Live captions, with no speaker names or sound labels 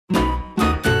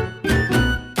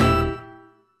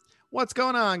What's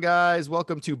going on, guys?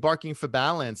 Welcome to Barking for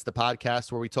Balance, the podcast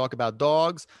where we talk about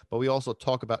dogs, but we also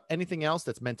talk about anything else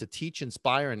that's meant to teach,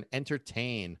 inspire, and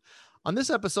entertain. On this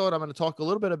episode, I'm going to talk a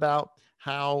little bit about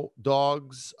how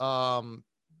dogs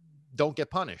don't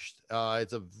get punished.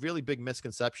 It's a really big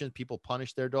misconception. People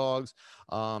punish their dogs.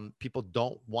 People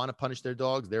don't want to punish their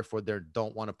dogs. Therefore, they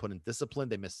don't want to put in discipline.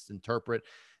 They misinterpret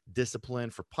discipline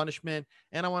for punishment.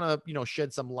 And I want to,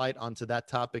 shed some light onto that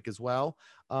topic as well.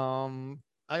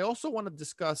 I also want to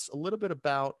discuss a little bit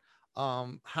about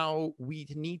how we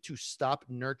need to stop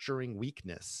nurturing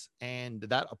weakness. And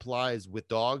that applies with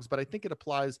dogs, but I think it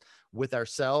applies with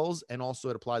ourselves, and also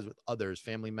it applies with others,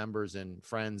 family members and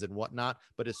friends and whatnot.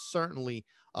 But it certainly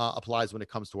applies when it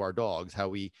comes to our dogs, how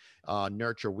we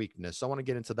nurture weakness. So I want to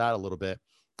get into that a little bit.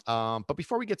 But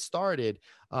before we get started,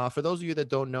 for those of you that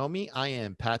don't know me, I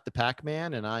am Pat the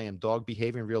Pac-Man, and I am dog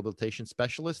behavior and rehabilitation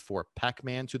specialist for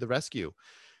Pac-Man to the Rescue.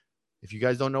 If you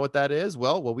guys don't know what that is,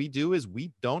 well, what we do is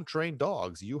we don't train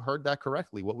dogs. You heard that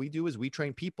correctly. What we do is we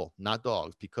train people, not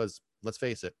dogs, because let's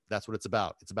face it, that's what it's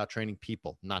about. It's about training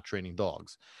people, not training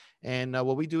dogs. And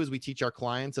what we do is we teach our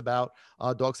clients about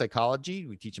dog psychology.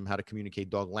 We teach them how to communicate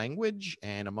dog language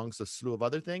and amongst a slew of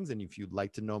other things. And if you'd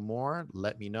like to know more,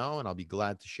 let me know, and I'll be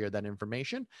glad to share that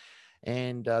information.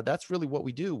 And that's really what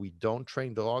we do. We don't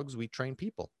train dogs. We train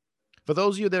people. For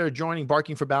those of you that are joining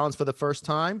Barking for Balance for the first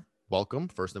time, welcome,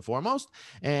 first and foremost.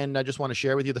 And I just want to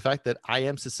share with you the fact that I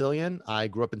am Sicilian. I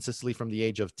grew up in Sicily from the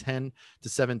age of 10 to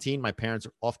 17. My parents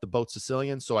are off the boat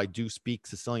Sicilian, so I do speak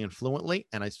Sicilian fluently,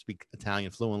 and I speak Italian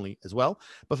fluently as well.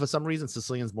 But for some reason,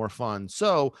 Sicilian's more fun.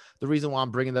 So the reason why I'm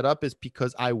bringing that up is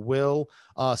because I will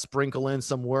sprinkle in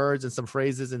some words and some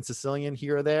phrases in Sicilian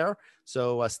here or there.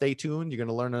 So stay tuned. You're going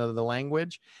to learn another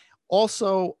language.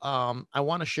 Also, I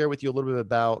want to share with you a little bit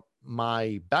about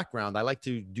my background. I like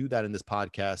to do that in this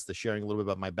podcast, the sharing a little bit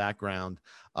about my background.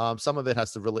 Some of it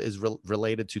is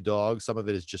related to dogs. Some of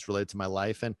it is just related to my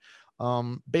life. And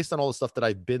based on all the stuff that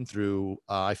I've been through,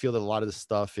 I feel that a lot of this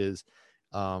stuff is,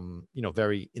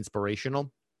 very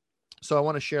inspirational. So I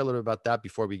want to share a little bit about that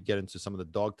before we get into some of the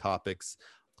dog topics.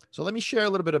 So let me share a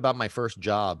little bit about my first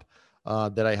job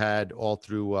that I had all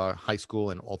through high school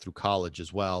and all through college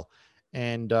as well.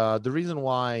 And the reason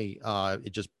why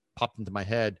it just popped into my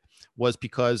head was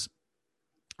because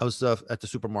I was at the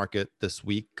supermarket this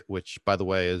week, which, by the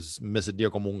way, is Mesidir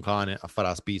Comuncan a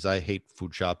Faraspis. I hate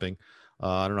food shopping.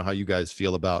 I don't know how you guys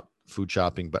feel about food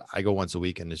shopping, but I go once a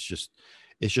week, and it's just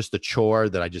a chore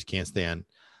that I just can't stand.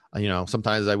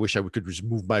 Sometimes I wish I could just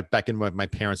move back in my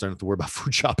parents. I don't have to worry about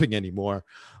food shopping anymore,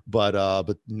 but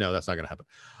no, that's not going to happen.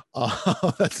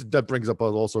 That brings up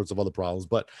all sorts of other problems,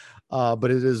 but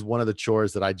it is one of the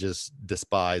chores that I just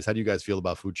despise. How do you guys feel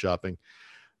about food shopping?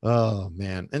 Oh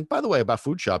man. And by the way, about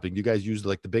food shopping, do you guys use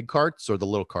like the big carts or the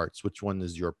little carts? Which one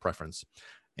is your preference?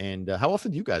 And how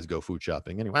often do you guys go food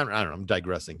shopping? Anyway, I don't know. I'm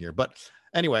digressing here, but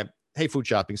anyway, hey, food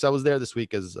shopping. So I was there this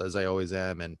week as I always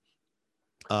am. And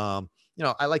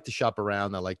I like to shop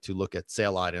around. I like to look at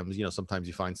sale items. Sometimes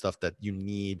you find stuff that you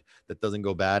need that doesn't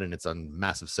go bad and it's on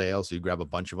massive sale. So you grab a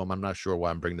bunch of them. I'm not sure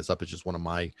why I'm bringing this up. It's just one of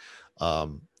my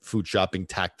food shopping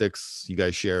tactics. You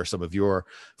guys share some of your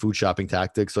food shopping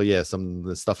tactics. So yeah, some of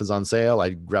the stuff is on sale. I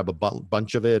grab a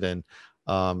bunch of it and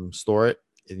store it,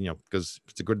 because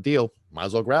it's a good deal. Might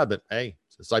as well grab it. Hey,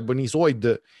 money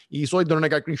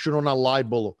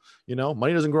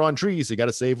doesn't grow on trees. So you got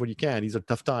to save when you can. These are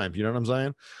tough times. You know what I'm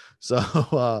saying? So,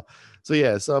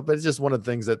 but it's just one of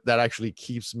the things that actually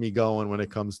keeps me going when it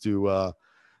comes to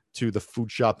the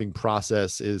food shopping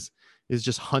process is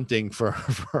just hunting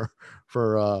for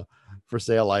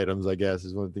sale items, I guess,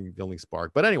 is one thing, the only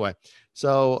spark. But anyway,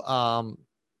 so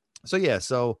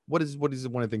what is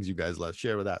one of the things you guys love?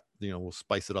 Share with that. We'll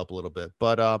spice it up a little bit.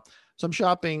 But so I'm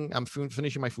shopping. I'm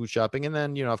finishing my food shopping, and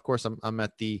then of course I'm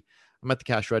at the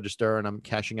cash register and I'm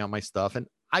cashing out my stuff. And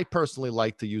I personally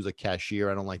like to use a cashier.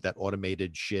 I don't like that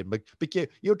automated shit. But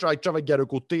you try to get a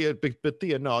good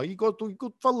no, you go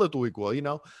follow to equal, and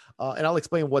I'll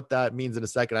explain what that means in a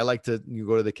second. I like to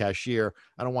go to the cashier.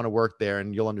 I don't want to work there,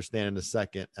 and you'll understand in a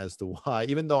second as to why.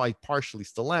 Even though I partially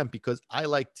still am, because I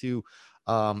like to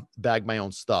bag my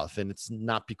own stuff, and it's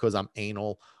not because I'm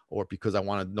anal or because I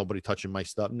wanted nobody touching my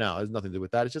stuff. No, there's nothing to do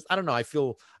with that. It's just, I don't know. I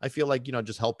feel like,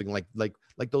 just helping, like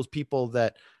those people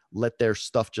that let their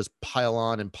stuff just pile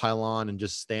on and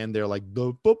just stand there like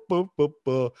I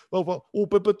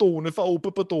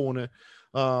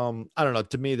don't know.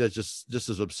 To me, that's just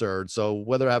as absurd. So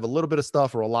whether I have a little bit of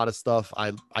stuff or a lot of stuff,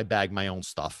 I bag my own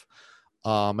stuff.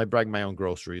 I bag my own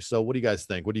groceries. So what do you guys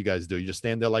think? What do you guys do? You just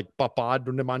stand there like Papa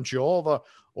Manciova,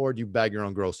 or do you bag your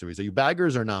own groceries? Are you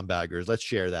baggers or non-baggers? Let's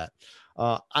share that.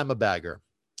 I'm a bagger.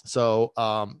 So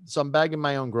I'm bagging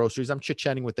my own groceries. I'm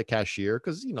chit-chatting with the cashier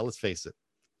because, let's face it.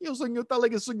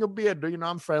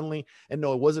 I'm friendly. And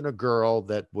no, it wasn't a girl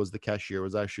that was the cashier. It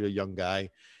was actually a young guy.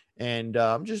 And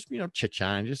just,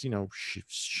 chit-chatting, just,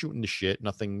 shooting the shit,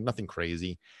 nothing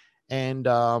crazy. And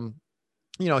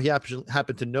he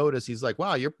happened to notice. He's like,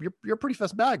 "Wow, you're a pretty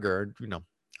fast bagger." And,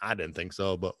 I didn't think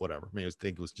so, but whatever. Maybe I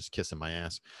think it was just kissing my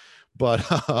ass. But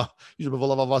usually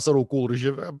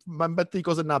man batti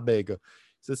cose na bega.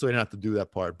 So I didn't have to do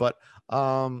that part. But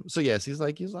so yes, he's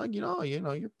like, you're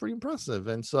pretty impressive.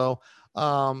 And so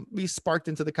we sparked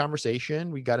into the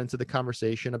conversation. We got into the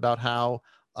conversation about how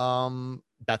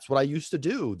that's what I used to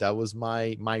do. That was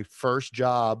my first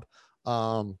job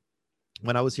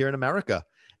when I was here in America.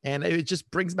 And it just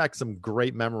brings back some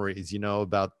great memories,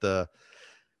 about the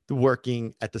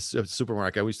working at the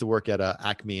supermarket. I used to work at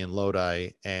Acme in Lodi,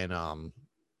 and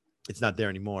it's not there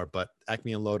anymore, but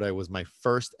Acme and Lodi was my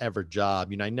first ever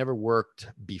job. I never worked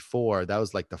before. That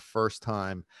was like the first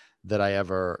time that I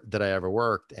ever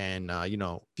worked. And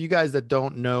if you guys that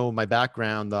don't know my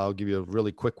background, I'll give you a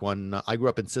really quick one. I grew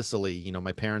up in Sicily.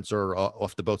 My parents are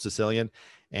off the boat Sicilian,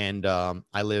 and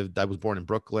I was born in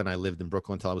Brooklyn. I lived in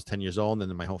Brooklyn until I was 10 years old,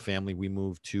 and then my whole family, we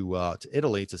moved to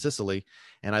Italy, to Sicily,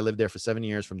 and I lived there for 7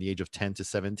 years, from the age of 10 to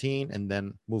 17, and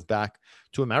then moved back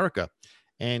to America.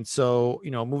 And so,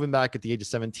 moving back at the age of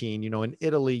 17, in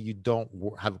Italy, you don't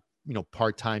have,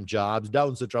 part-time jobs.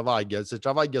 Down se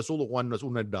travaglia solo quando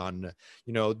uno è done.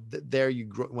 There you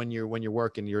grow, when you're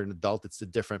working, you're an adult. It's a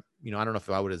different, I don't know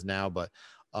how it is now, but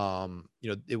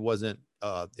it wasn't,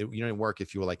 you didn't work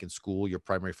if you were like in school. Your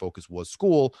primary focus was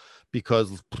school,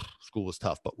 because school was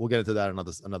tough, but we'll get into that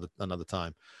another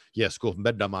time. Yeah, school.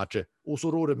 Bella mace. O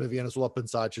sorore mi viene solo a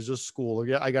pensarci, just school.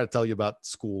 Yeah, I got to tell you about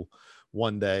school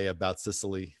one day, about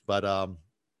Sicily. But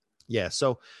yeah,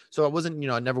 so I wasn't,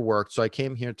 I never worked. So I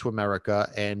came here to America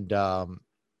and got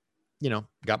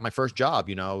my first job.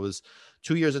 I was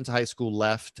 2 years into high school,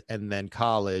 left, and then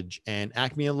college. And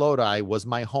Acme and Lodi was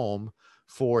my home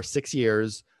for 6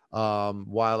 years,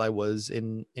 while I was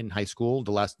in high school.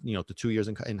 The last, the 2 years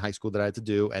in high school that I had to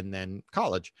do, and then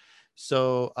college.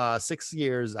 So 6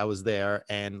 years I was there,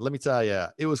 and let me tell you,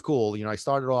 it was cool. I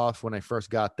started off, when I first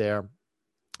got there,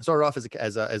 started off as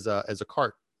a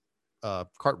cart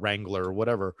wrangler, or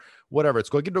whatever it's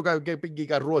called. The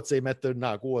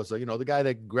guy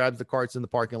that grabs the carts in the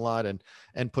parking lot and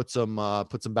puts them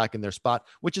back in their spot,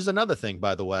 which is another thing,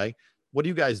 by the way. What do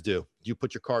you guys do? Do you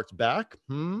put your carts back?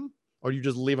 Or do you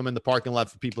just leave them in the parking lot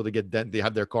for people to they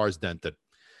have their cars dented?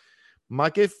 Ma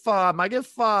che fa?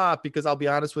 Because I'll be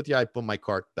honest with you, I put my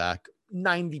cart back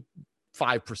 95%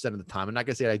 of the time. I'm not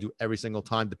gonna say I do every single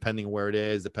time, depending on where it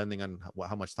is, depending on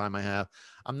how much time I have.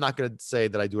 I'm not gonna say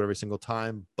that I do it every single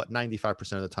time, but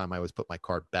 95% of the time I always put my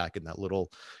cart back in that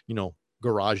little,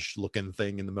 garage looking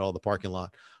thing in the middle of the parking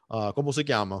lot. Como se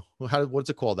llama? What's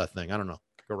it called, that thing? I don't know.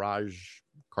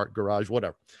 Cart garage,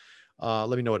 whatever.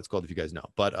 Let me know what it's called if you guys know.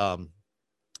 But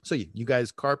so you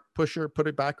guys cart pusher, put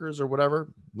it backers or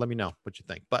whatever, let me know what you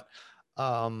think. But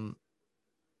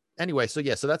anyway, so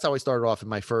that's how I started off in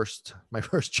my first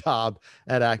job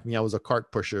at Acme. I was a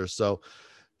cart pusher. So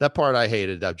that part, I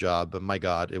hated that job, but my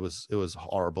God, it was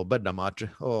horrible. But it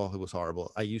was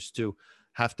horrible. I used to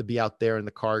have to be out there in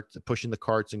the cart, pushing the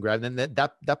carts and grabbing. And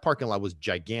that parking lot was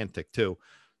gigantic too.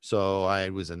 So I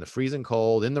was in the freezing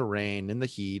cold, in the rain, in the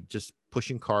heat, just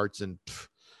pushing carts. And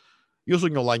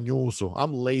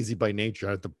I'm lazy by nature.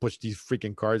 I have to push these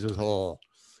freaking carts.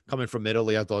 Coming from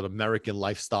Italy, I thought American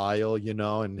lifestyle,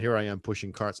 and here I am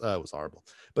pushing carts. It was horrible,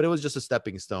 but it was just a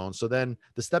stepping stone. So then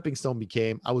the stepping stone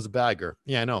became, I was a bagger.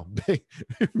 Yeah, I know.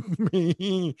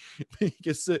 Che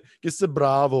se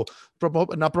bravo.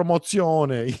 Una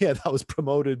promozione. Yeah, that was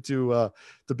promoted to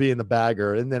be in the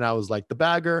bagger. And then I was like the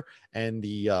bagger and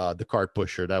the cart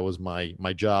pusher. That was my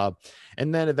job.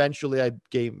 And then eventually I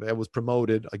was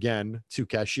promoted again to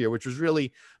cashier, which was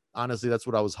really, honestly, that's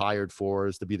what I was hired for,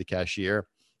 is to be the cashier.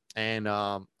 And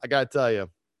I gotta tell you,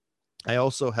 I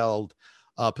also held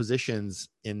positions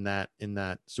in that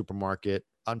supermarket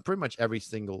on pretty much every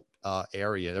single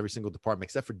area, every single department,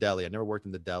 except for deli. I never worked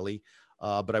in the deli,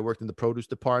 but I worked in the produce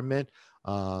department.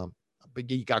 I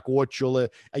banane,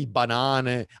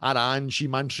 aranci,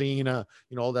 mancina,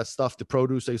 all that stuff. The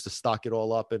produce, I used to stock it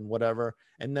all up and whatever.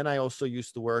 And then I also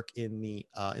used to work in the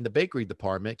bakery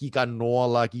department. I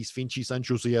cannoli, i sfinci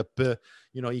sanciuseppe,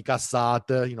 i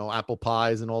cassate, apple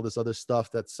pies and all this other stuff.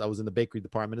 I was in the bakery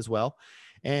department as well.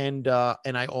 And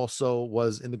I also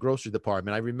was in the grocery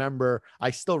department.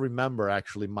 I still remember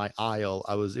actually my aisle.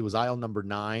 It was aisle number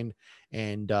 9.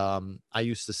 And I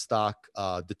used to stock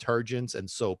detergents and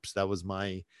soaps. That was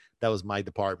my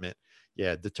department.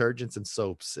 Yeah, detergents and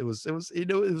soaps. It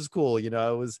was cool. It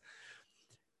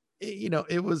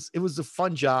was a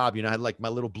fun job. I had like my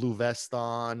little blue vest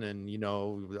on, and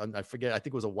I forget, I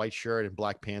think it was a white shirt and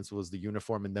black pants was the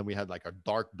uniform, and then we had like a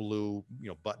dark blue,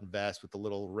 button vest with the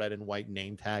little red and white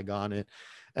name tag on it.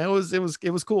 And it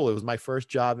was cool. It was my first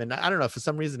job, and I don't know, for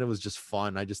some reason it was just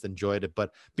fun. I just enjoyed it.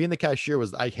 But being the cashier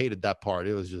I hated that part.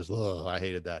 It was just, I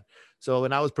hated that. So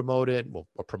when I was promoted, well,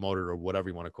 or promoted or whatever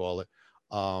you want to call it,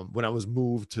 when I was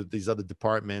moved to these other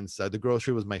departments, the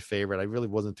grocery was my favorite. I really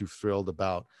wasn't too thrilled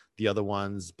about the other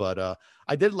ones, but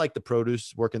I did like the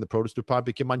produce, work in the produce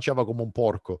department, que manchava como un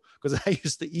porco, because I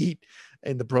used to eat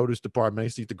in the produce department. I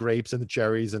used to eat the grapes and the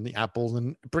cherries and the apples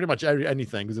and pretty much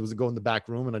anything, because it was go in the back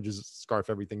room and I just scarf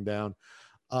everything down.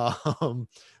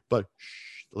 But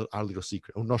our little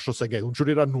secret, un nostro segreto, un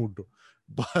churiranudo.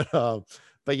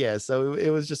 But yeah, so it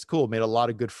was just cool. Made a lot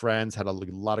of good friends, had a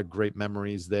lot of great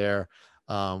memories there,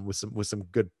 with some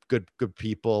good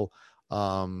people.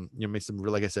 Made some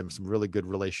really, like I said, some really good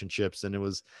relationships, and it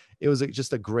was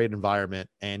just a great environment,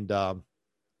 and it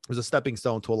was a stepping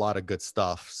stone to a lot of good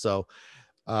stuff. So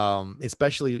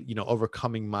especially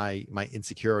overcoming my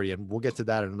insecurity, and we'll get to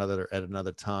that at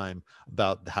another time,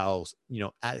 about how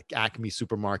Acme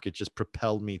Supermarket just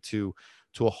propelled me to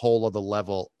a whole other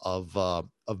level of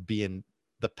being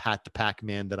the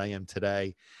Pac-Man that I am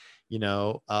today.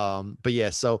 But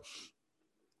yeah, so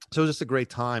it was just a great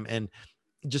time. And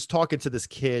just talking to this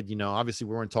kid, obviously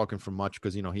we weren't talking for much,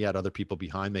 because he had other people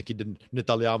behind me. He didn't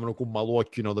Italiano con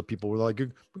malocchio, the people were like,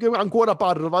 ancora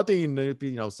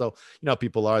parla, so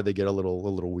people are, they get a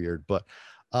little weird, but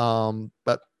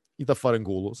the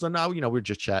farangulo. So now we're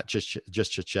just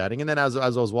chit-chatting, and then as I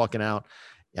was walking out,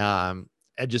 I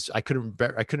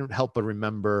couldn't help but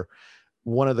remember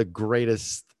one of the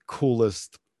greatest,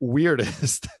 coolest,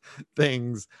 weirdest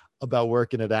things about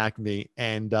working at Acme,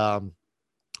 and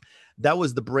that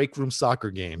was the break room soccer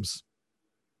games.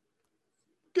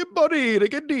 Get buddy,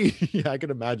 yeah, I can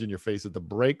imagine your face at the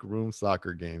break room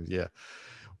soccer games. Yeah.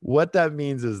 What that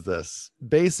means is this.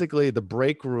 Basically, the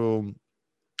break room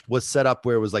was set up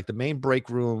where it was like the main break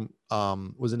room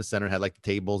was in the center, had like the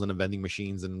tables and the vending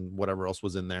machines and whatever else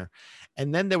was in there.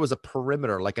 And then there was a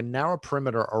perimeter, like a narrow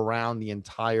perimeter around the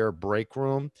entire break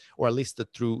room, or at least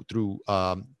through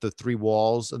the three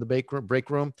walls of the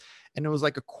break room. And it was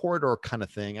like a corridor kind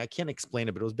of thing. I can't explain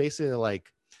it, but it was basically like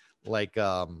it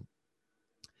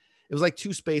was like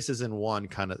two spaces in one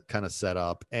kind of set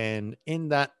up. And in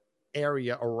that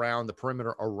area around the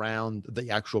perimeter around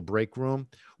the actual break room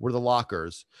were the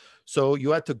lockers. So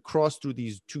you had to cross through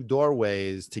these two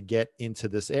doorways to get into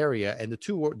this area, and the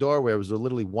two doorways were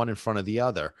literally one in front of the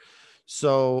other.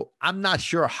 So I'm not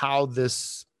sure how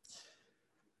this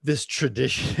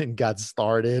tradition got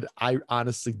started. I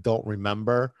honestly don't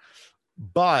remember.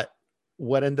 But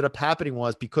what ended up happening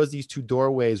was, because these two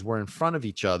doorways were in front of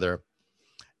each other,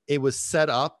 it was set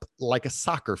up like a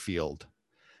soccer field.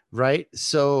 Right.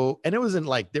 So, and it wasn't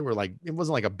like it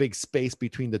wasn't like a big space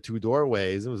between the two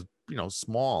doorways. It was,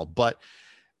 small, but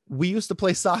we used to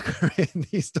play soccer in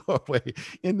these doorway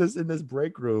in this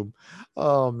break room.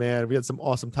 Oh man, we had some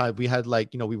awesome time. We had like,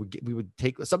 we would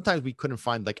take, sometimes we couldn't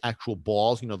find like actual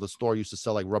balls. The store used to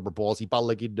sell like rubber balls.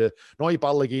 Rubber,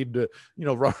 rubber,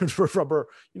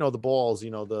 the balls,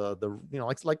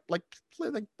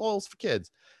 like balls for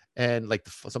kids. And like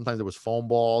sometimes there was foam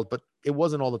balls, but it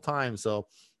wasn't all the time. So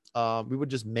we would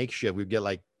just make shit. We'd get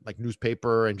like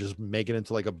newspaper and just make it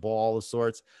into like a ball of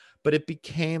sorts. But it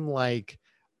became like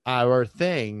our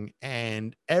thing,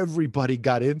 and everybody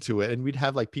got into it, and we'd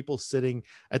have like people sitting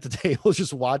at the tables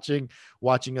just watching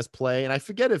us play. And I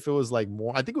forget if it was like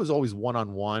more, I think it was always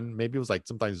 1-on-1, maybe it was like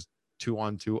sometimes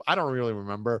 2-on-2. I don't really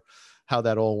remember how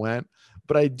that all went,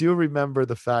 but I do remember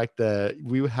the fact that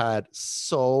we had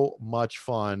so much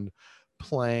fun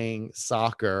playing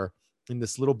soccer in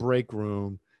this little break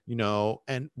room,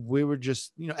 and we were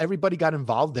just, everybody got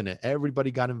involved in it.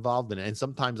 And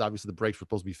sometimes obviously the breaks were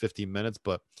supposed to be 15 minutes,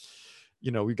 but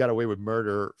we got away with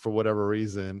murder for whatever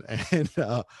reason. And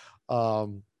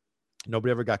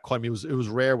nobody ever got caught. I mean, it was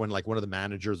rare when like one of the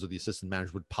managers or the assistant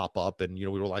managers would pop up, and we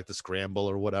were like the scramble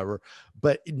or whatever,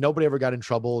 but nobody ever got in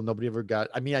trouble. Nobody ever got,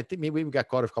 I mean, I think maybe we got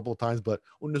caught a couple of times, but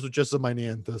this was just a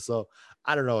maniente. So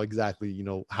I don't know exactly,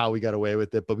 how we got away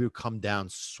with it, but we would come down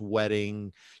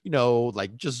sweating,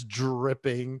 like just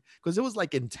dripping, because it was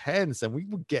like intense, and we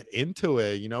would get into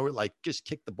it, we're like, just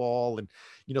kick the ball. And,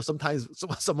 sometimes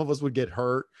some of us would get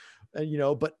hurt.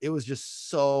 And but it was just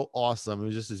so awesome. It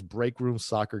was just this break room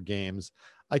soccer games.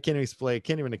 I can't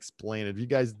even explain it. If you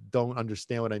guys don't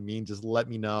understand what I mean, just let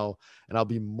me know, and I'll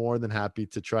be more than happy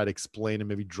to try to explain and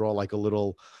maybe draw like a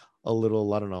little a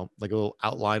little, I don't know, like a little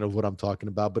outline of what I'm talking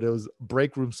about, but it was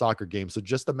break room soccer game. So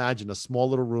just imagine a small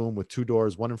little room with two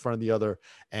doors, one in front of the other,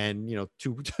 and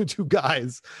two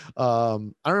guys. I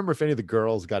don't remember if any of the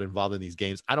girls got involved in these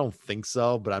games. I don't think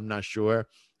so, but I'm not sure.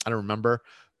 I don't remember.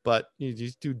 But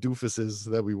these two doofuses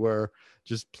that we were,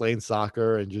 just playing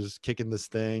soccer and just kicking this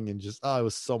thing, and just, oh, it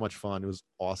was so much fun. It was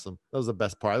awesome. That was the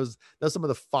best part. That was some of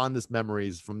the fondest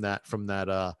memories from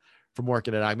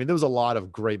working at. I mean, there was a lot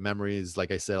of great memories,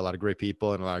 like I said, a lot of great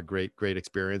people and a lot of great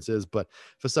experiences. But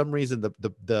for some reason,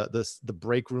 the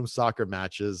break room soccer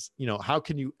matches, how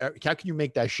can you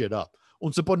make that shit up?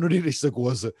 Un se può non dire questa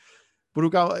cosa.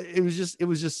 It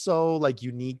was just so like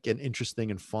unique and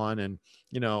interesting and fun, and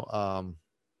you know, um,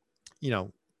 you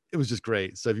know, it was just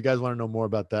great. So if you guys want to know more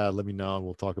about that, let me know and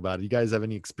we'll talk about it. You guys have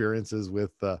any experiences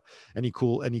with any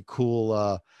cool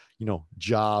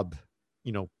job,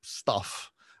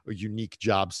 stuff or unique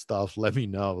job stuff? Let me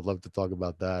know. I'd love to talk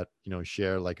about that.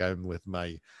 Share like I'm with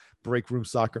my break room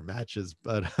soccer matches,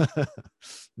 but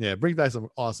yeah, bring back some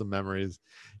awesome memories.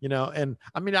 And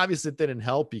I mean, obviously it didn't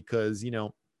help because,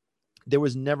 there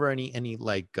was never any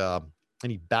like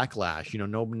any backlash,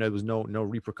 no, there was no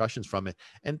repercussions from it.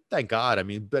 And thank God. I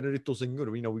mean, Benedetto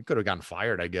Senor, we could have gotten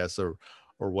fired, I guess, or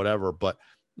whatever, but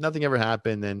nothing ever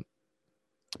happened. And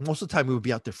most of the time we would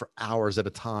be out there for hours at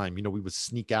a time. We would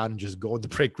sneak out and just go in the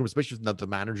break room, especially if the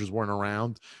managers weren't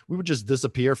around. We would just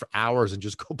disappear for hours and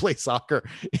just go play soccer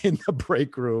in the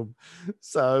break room.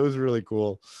 So it was really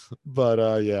cool.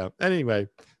 But yeah, anyway,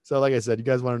 so like I said, you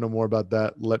guys want to know more about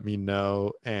that, let me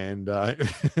know. And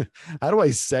how do I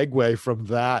segue from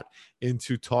that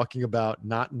into talking about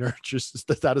not nurture,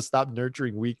 how to stop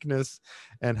nurturing weakness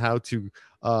and how to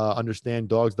understand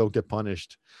dogs don't get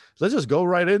punished? Let's just go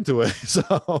right into it.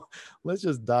 So let's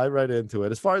just dive right into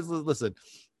it. As far as, listen,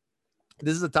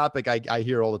 this is a topic I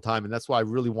hear all the time, and that's why I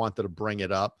really wanted to bring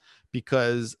it up,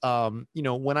 because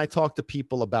when I talk to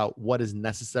people about what is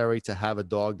necessary to have a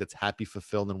dog that's happy,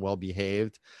 fulfilled, and well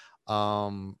behaved,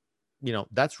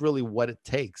 that's really what it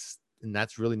takes, and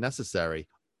that's really necessary.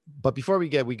 But before we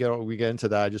get into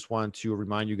that, I just want to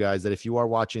remind you guys that if you are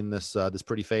watching this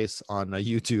pretty face on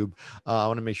YouTube, I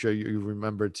want to make sure you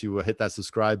remember to hit that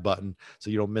subscribe button so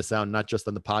you don't miss out, not just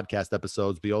on the podcast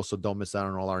episodes, but you also don't miss out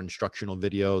on all our instructional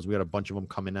videos. We got a bunch of them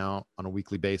coming out on a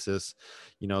weekly basis,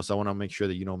 so I want to make sure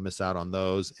that you don't miss out on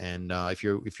those. And if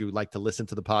you like to listen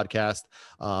to the podcast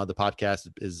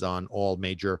is on all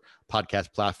major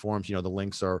podcast platforms. The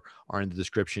links are in the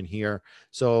description here.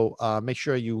 So make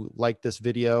sure you like this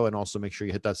video and also make sure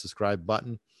you hit that subscribe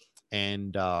button.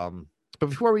 And but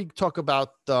before we talk about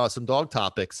some dog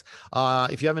topics,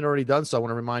 if you haven't already done so, I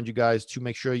want to remind you guys to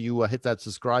make sure you hit that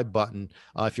subscribe button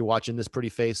if you're watching this pretty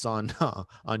face on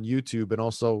on YouTube, and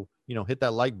also hit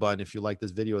that like button if you like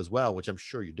this video as well, which I'm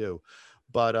sure you do.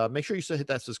 But make sure you hit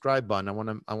that subscribe button.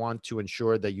 I want to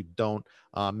ensure that you don't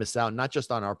miss out, not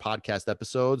just on our podcast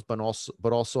episodes, but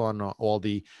also on all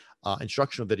the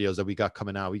instructional videos that we got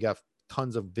coming out. We got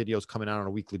tons of videos coming out on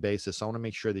a weekly basis. So I want to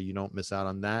make sure that you don't miss out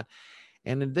on that.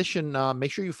 And in addition,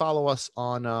 make sure you follow us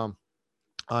on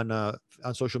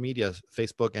social media,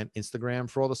 Facebook and Instagram,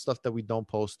 for all the stuff that we don't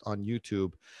post on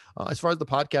YouTube. As far as the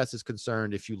podcast is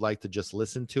concerned, if you like to just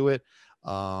listen to it,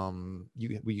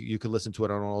 you can listen to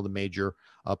it on all the major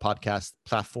podcast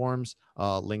platforms.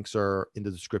 Links are in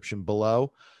the description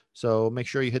below. So make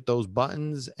sure you hit those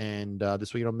buttons, and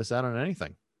this way you don't miss out on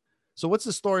anything. So what's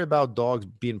the story about dogs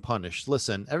being punished?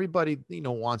 Listen, everybody,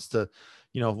 wants to,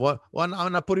 what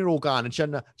I'm not putting it on,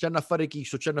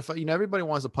 and everybody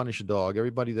wants to punish a dog.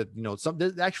 Everybody that,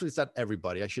 actually, it's not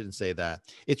everybody. I shouldn't say that.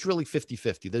 It's really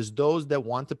 50-50. There's those that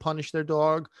want to punish their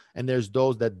dog, and there's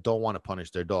those that don't want to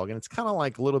punish their dog. And it's kind of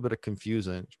like a little bit of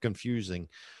confusing.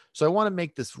 So I want to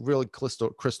make this really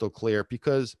crystal clear,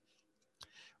 because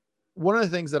one of the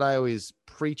things that I always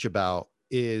preach about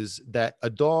is that a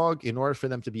dog, in order for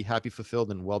them to be happy,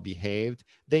 fulfilled, and well behaved,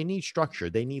 they need structure,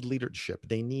 they need leadership,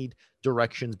 they need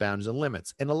directions, boundaries, and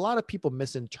limits. And a lot of people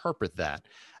misinterpret that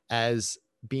as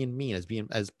being mean,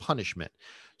 as punishment.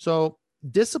 So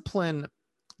discipline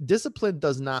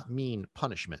does not mean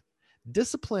punishment.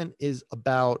 Discipline is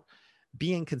about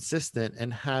being consistent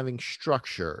and having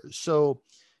structure. So,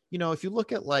 if you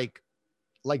look at like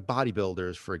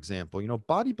bodybuilders, for example,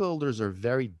 bodybuilders are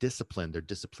very disciplined. They're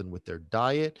disciplined with their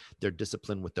diet. They're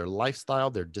disciplined with their lifestyle.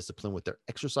 They're disciplined with their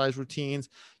exercise routines.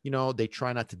 They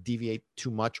try not to deviate too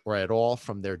much or at all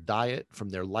from their diet, from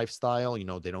their lifestyle.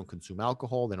 They don't consume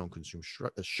alcohol. They don't consume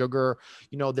sugar.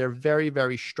 They're very,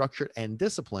 very structured and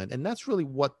disciplined. And that's really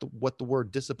what the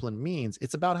word discipline means.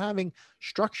 It's about having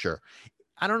structure.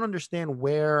 I don't understand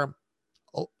where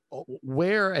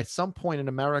where at some point in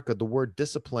America, the word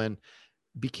discipline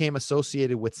became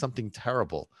associated with something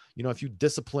terrible. You know, if you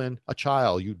discipline a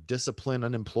child, you discipline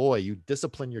an employee, you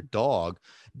discipline your dog,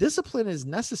 discipline is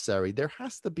necessary. There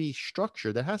has to be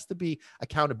structure, there has to be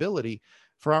accountability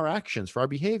for our actions, for our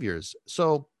behaviors.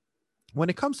 So when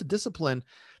it comes to discipline,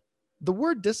 the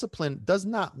word discipline does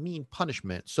not mean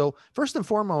punishment. So first and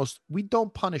foremost, we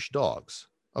don't punish dogs.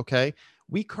 Okay.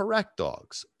 We correct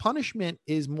dogs. Punishment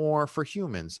is more for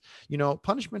humans. You know,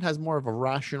 punishment has more of a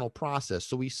rational process.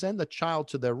 So we send a child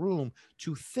to their room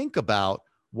to think about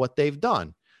what they've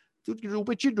done. You know,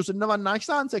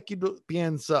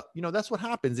 that's what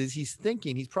happens is he's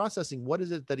thinking, he's processing what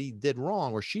is it that he did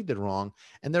wrong or she did wrong,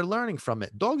 and they're learning from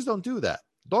it. Dogs don't do that.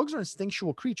 Dogs are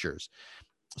instinctual creatures.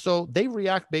 So they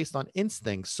react based on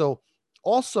instincts. So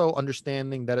also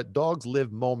understanding that dogs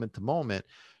live moment to moment.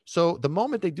 So the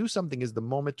moment they do something is the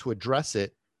moment to address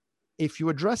it. If you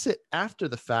address it after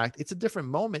the fact, it's a different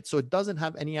moment. So it doesn't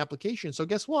have any application. So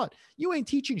guess what? You ain't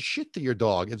teaching shit to your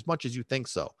dog as much as you think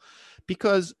so.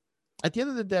 Because at the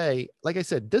end of the day, like I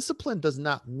said, discipline does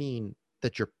not mean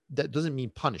that doesn't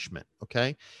mean punishment.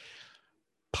 Okay.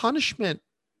 Punishment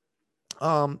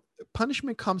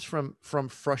comes from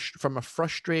a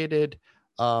frustrated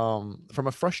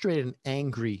and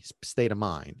angry state of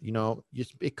mind. You know,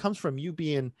 it comes from you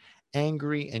being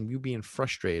angry and you being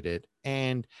frustrated.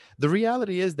 And the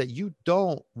reality is that you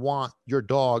don't want your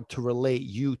dog to relate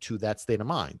you to that state of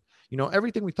mind. You know,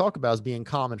 everything we talk about is being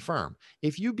calm and firm.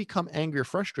 If you become angry or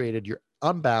frustrated, you're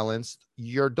unbalanced,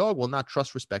 your dog will not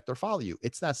trust, respect, or follow you.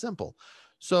 It's that simple.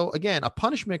 So again, a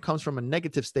punishment comes from a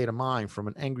negative state of mind, from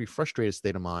an angry, frustrated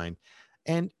state of mind.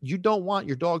 And you don't want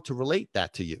your dog to relate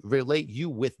you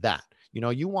with that. You know,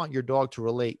 you want your dog to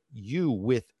relate you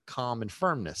with calm and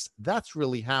firmness. That's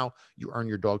really how you earn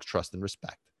your dog's trust and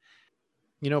respect.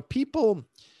 You know, some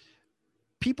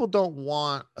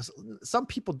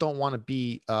people don't want to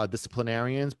be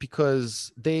disciplinarians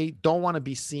because they don't want to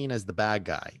be seen as the bad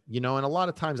guy, you know. And a lot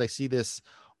of times I see this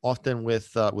often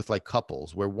with like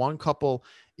couples, where one couple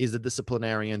is the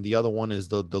disciplinarian, the other one is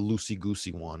the loosey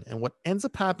goosey one. And what ends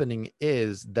up happening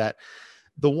is that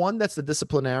the one that's the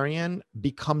disciplinarian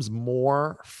becomes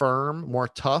more firm, more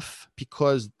tough,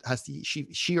 because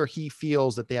she or he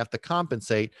feels that they have to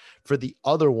compensate for the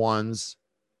other one's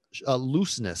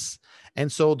looseness.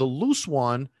 And so the loose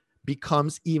one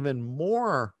becomes even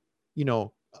more,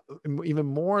 even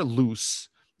more loose,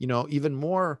 even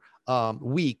more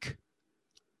weak,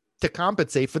 to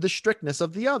compensate for the strictness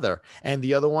of the other. And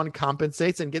the other one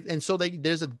compensates and so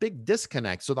there's a big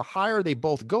disconnect. So the higher they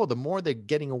both go, the more they're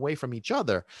getting away from each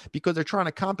other, because they're trying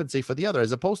to compensate for the other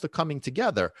as opposed to coming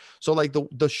together. So like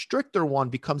the stricter one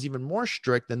becomes even more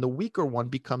strict and the weaker one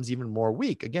becomes even more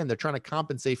weak. Again, they're trying to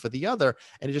compensate for the other,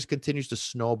 and it just continues to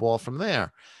snowball from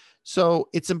there. So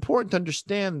it's important to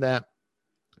understand that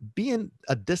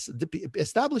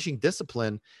establishing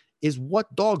discipline is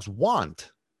what dogs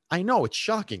want. I know it's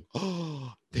shocking.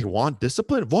 Oh, they want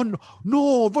discipline.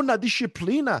 No,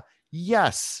 disciplina.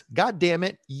 Yes. God damn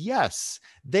it. Yes.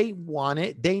 They want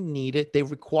it. They need it. They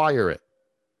require it.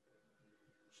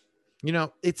 You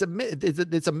know, it's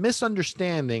a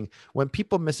misunderstanding when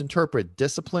people misinterpret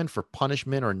discipline for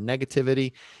punishment or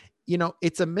negativity. You know,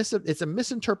 it's a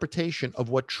misinterpretation of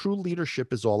what true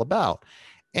leadership is all about.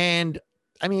 And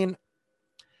I mean,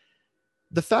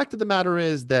 the fact of the matter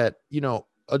is that,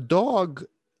 a dog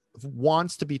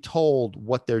wants to be told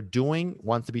what they're doing,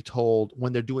 wants to be told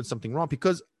when they're doing something wrong,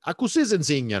 because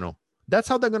that's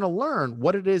how they're going to learn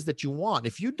what it is that you want.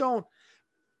 If you don't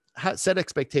set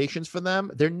expectations for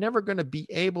them, they're never going to be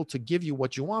able to give you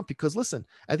what you want, because listen,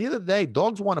 at the end of the day,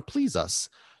 dogs want to please us.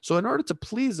 So in order to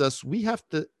please us, we have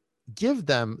to give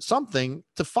them something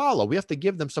to follow. We have to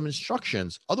give them some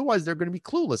instructions. Otherwise, they're going to be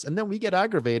clueless. And then we get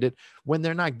aggravated when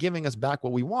they're not giving us back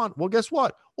what we want. Well, guess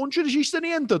what? You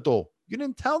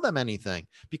didn't tell them anything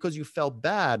because you felt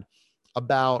bad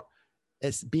about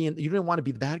you didn't want to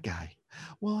be the bad guy.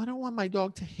 Well, I don't want my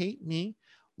dog to hate me.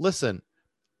 Listen,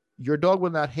 your dog will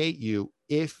not hate you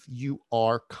if you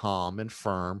are calm and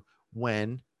firm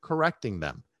when correcting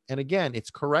them. And again, it's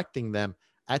correcting them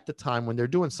at the time when they're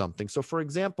doing something. So for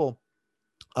example,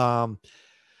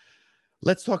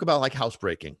 let's talk about like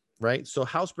housebreaking, right? So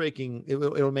housebreaking,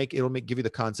 it'll give you the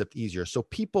concept easier. So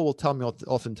people will tell me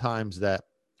oftentimes that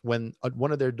when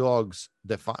one of their dogs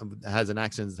that has an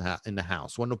accident in the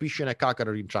house, when they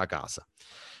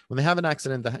have an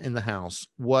accident in the house,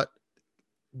 what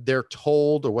they're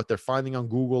told or what they're finding on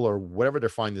Google or whatever they're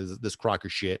finding this crock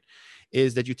of shit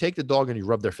is that you take the dog and you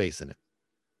rub their face in it.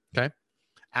 Okay.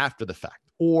 After the fact,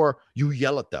 or you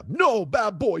yell at them. No,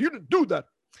 bad boy, you didn't do that.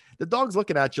 The dog's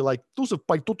looking at you like, "Tu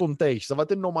fai tutto un te,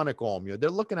 stavate no manicomio."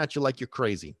 They're looking at you like you're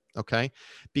crazy, okay?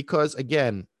 Because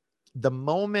again, the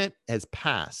moment has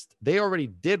passed. They already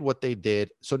did what they did.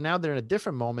 So now they're in a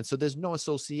different moment. So there's no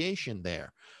association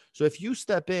there. So if you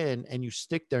step in and you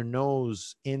stick their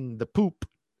nose in the poop,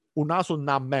 un naso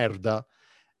na merda,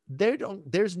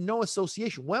 there's no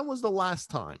association. When was the last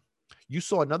time you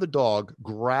saw another dog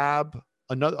grab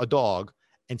a dog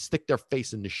and stick their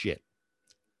face in the shit?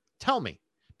 Tell me,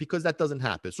 because that doesn't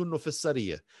happen.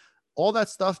 All that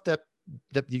stuff that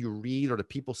you read or that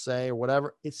people say or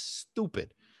whatever, it's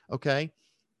stupid. Okay.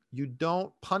 You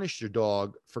don't punish your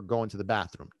dog for going to the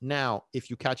bathroom. Now, if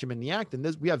you catch him in the act, and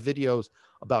we have videos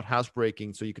about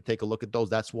housebreaking, so you can take a look at those.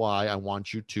 That's why I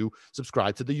want you to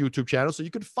subscribe to the YouTube channel so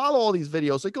you can follow all these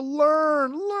videos, so you can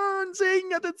learn,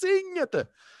 zingete.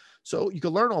 So you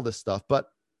can learn all this stuff.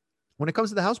 But when it comes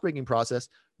to the housebreaking process,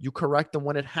 you correct them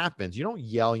when it happens. You don't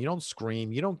yell, you don't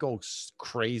scream, you don't go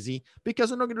crazy, because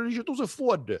they're going to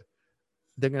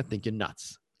think you're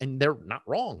nuts. And they're not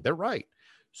wrong. They're right.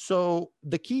 So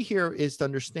the key here is to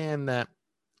understand that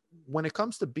when it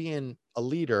comes to being a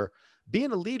leader,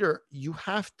 you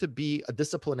have to be a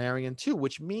disciplinarian too,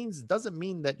 which doesn't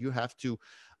mean that you have to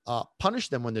punish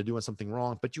them when they're doing something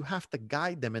wrong, but you have to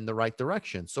guide them in the right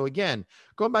direction. So again,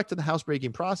 going back to the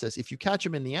housebreaking process, if you catch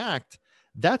them in the act,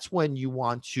 that's when you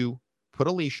want to put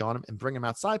a leash on them and bring them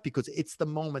outside, because it's the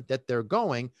moment that they're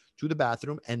going to the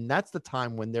bathroom. And that's the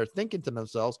time when they're thinking to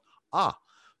themselves,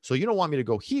 so you don't want me to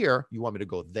go here, you want me to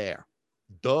go there.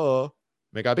 Duh.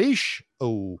 Megabish.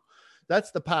 Oh, that's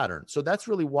the pattern. So that's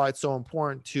really why it's so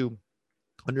important to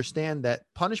understand that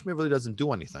punishment really doesn't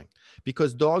do anything,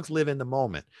 because dogs live in the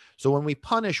moment. So when we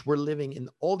punish, we're living in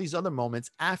all these other moments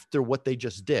after what they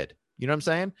just did. You know what I'm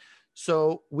saying?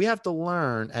 So we have to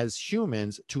learn as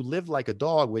humans to live like a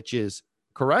dog, which is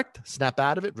correct, snap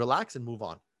out of it, relax, and move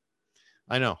on.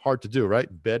 I know, hard to do, right?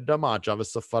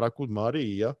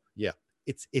 Yeah.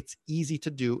 It's easy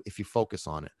to do if you focus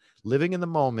on it. Living in the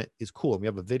moment is cool. And we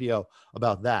have a video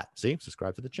about that. See,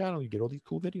 subscribe to the channel. You get all these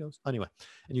cool videos. Anyway,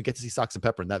 and you get to see Socks and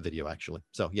Pepper in that video, actually.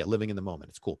 So yeah, living in the moment.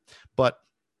 It's cool. But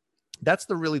that's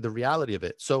really the reality of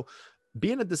it. So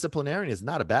being a disciplinarian is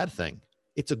not a bad thing.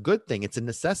 It's a good thing. It's a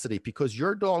necessity, because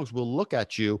your dogs will look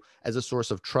at you as a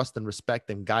source of trust and respect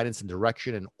and guidance and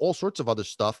direction and all sorts of other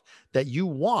stuff that you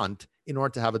want in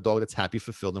order to have a dog that's happy,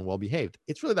 fulfilled, and well-behaved.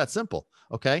 It's really that simple.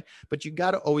 Okay. But you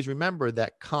got to always remember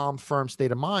that calm, firm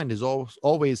state of mind is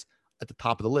always at the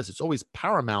top of the list. It's always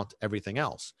paramount to everything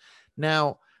else.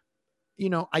 Now,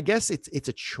 I guess it's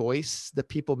a choice that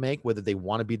people make, whether they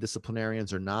want to be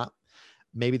disciplinarians or not.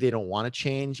 Maybe they don't want to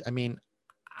change. I mean,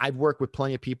 I've worked with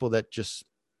plenty of people that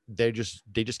they just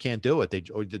can't do it.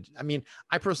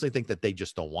 I personally think that they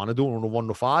just don't want to do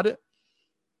it.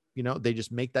 They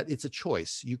just make that. It's a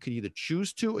choice. You could either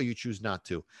choose to, or you choose not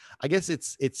to. I guess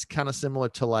it's kind of similar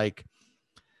to like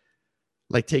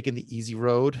taking the easy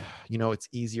road. It's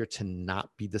easier to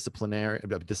not be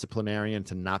disciplinarian,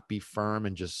 to not be firm,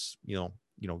 and just,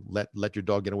 let your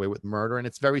dog get away with murder. And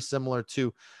it's very similar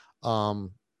to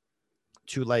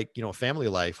family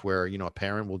life, where, a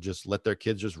parent will just let their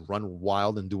kids just run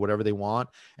wild and do whatever they want.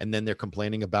 And then they're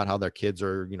complaining about how their kids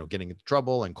are, getting into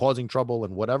trouble and causing trouble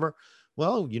and whatever.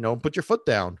 Well, put your foot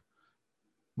down.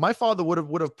 My father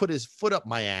would have put his foot up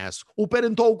my ass.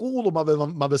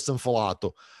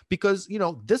 Because,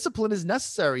 discipline is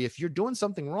necessary. If you're doing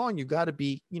something wrong, you got to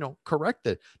be,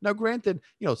 corrected. Now, granted,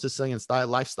 Sicilian style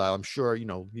lifestyle, I'm sure,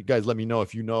 you guys let me know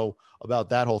if you know about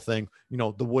that whole thing.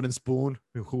 The wooden spoon,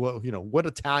 what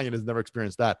Italian has never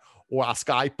experienced that? Or a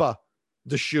skypa,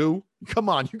 the shoe. Come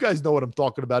on, you guys know what I'm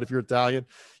talking about. If you're Italian,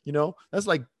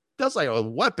 that's like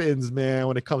weapons, man,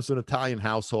 when it comes to an Italian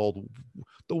household.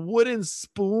 The wooden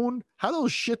spoon, how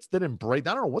those shits didn't break.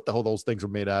 I don't know what the hell those things are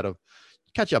made out of.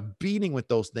 Catch a beating with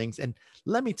those things. And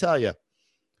let me tell you,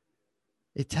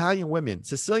 Italian women,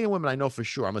 Sicilian women, I know for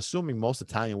sure. I'm assuming most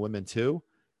Italian women too.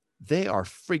 They are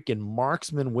freaking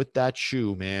marksmen with that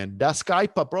shoe, man. Da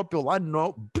skypa proprio, I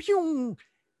know,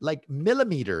 like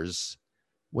millimeters.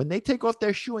 When they take off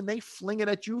their shoe and they fling it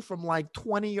at you from like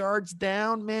 20 yards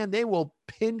down, man, they will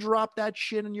pin drop that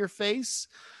shit in your face.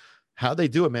 How they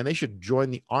do it, man. They should join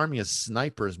the army of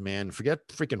snipers, man. Forget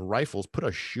freaking rifles. Put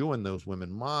a shoe in those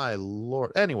women. My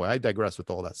Lord. Anyway, I digress with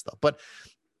all that stuff. But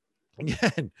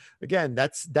again,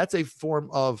 that's a form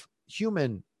of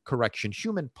human correction,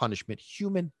 human punishment,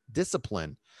 human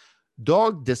discipline.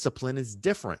 Dog discipline is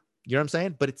different. You know what I'm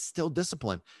saying? But it's still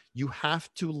discipline. You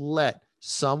have to let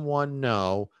someone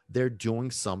know they're doing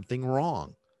something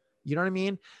wrong. You know what I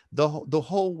mean? The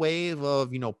whole wave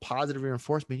of, positive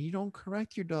reinforcement. You don't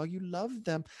correct your dog. You love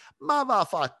them.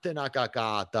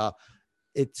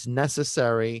 It's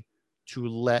necessary to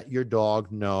let your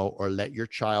dog know, or let your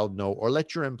child know, or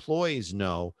let your employees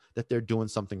know that they're doing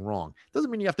something wrong. Doesn't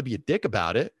mean you have to be a dick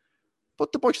about it. But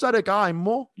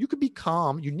you could be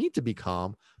calm. You need to be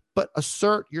calm, but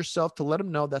assert yourself to let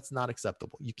them know that's not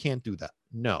acceptable. You can't do that.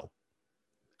 No.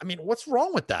 I mean, what's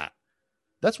wrong with that?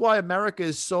 That's why America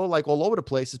is so like all over the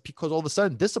place, is because all of a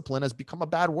sudden discipline has become a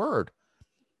bad word.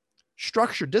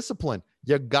 Structure, discipline.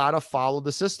 You got to follow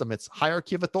the system. It's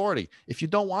hierarchy of authority. If you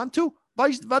don't want to,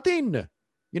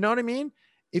 you know what I mean?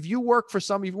 If you work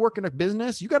in a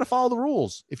business, you got to follow the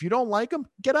rules. If you don't like them,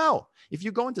 get out. If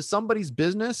you go into somebody's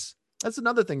business, that's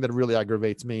another thing that really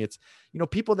aggravates me. It's,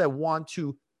 people that want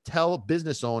to tell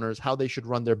business owners how they should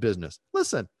run their business.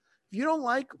 Listen, if you don't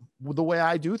like the way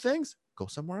I do things, go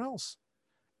somewhere else.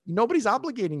 Nobody's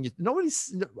obligating you.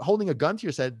 Nobody's holding a gun to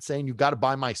your head saying you got to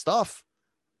buy my stuff.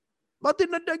 You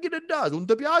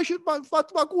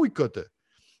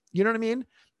know what I mean?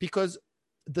 Because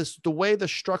the way the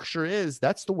structure is,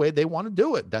 that's the way they want to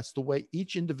do it. That's the way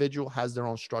each individual has their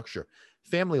own structure.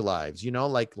 Family lives,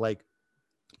 like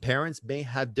parents may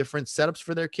have different setups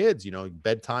for their kids,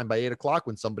 bedtime by 8:00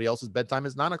 when somebody else's bedtime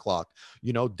is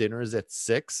 9:00, dinner is at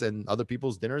 6 and other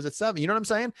people's dinner is at 7. You know what I'm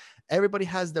saying? Everybody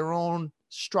has their own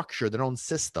structure, their own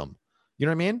system. You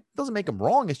know what I mean? It doesn't make them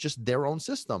wrong. It's just their own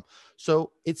system.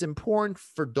 So it's important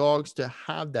for dogs to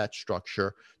have that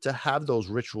structure, to have those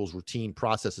rituals, routine,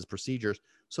 processes, procedures,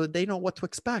 so that they know what to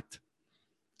expect.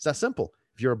 It's that simple.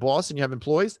 If you're a boss and you have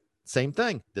employees, same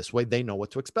thing. This way they know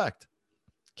what to expect.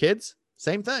 Kids,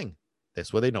 same thing.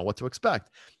 This way they know what to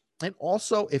expect. And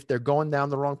also, if they're going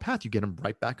down the wrong path, you get them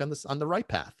right back on the right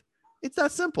path. It's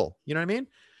that simple. You know what I mean?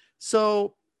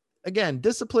 So again,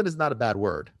 discipline is not a bad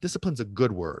word. Discipline's a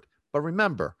good word. But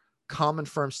remember, calm and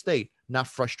firm state, not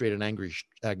frustrated and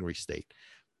angry state.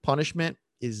 Punishment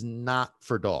is not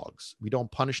for dogs. We don't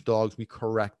punish dogs. We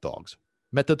correct dogs.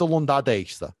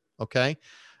 Okay?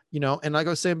 And like I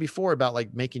was saying before about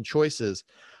like making choices,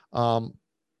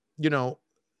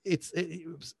 it's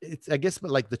I guess,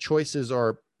 but like the choices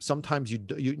are sometimes you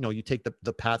take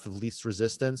the path of least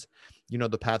resistance,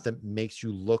 the path that makes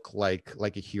you look like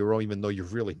a hero, even though you're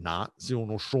really not.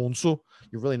 You're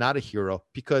really not a hero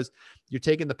because you're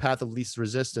taking the path of least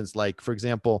resistance. Like, for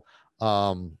example,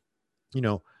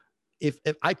 if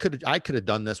I could have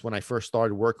done this when I first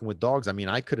started working with dogs. I mean,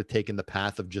 I could have taken the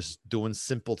path of just doing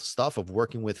simple stuff of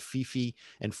working with Fifi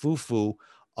and Fufu,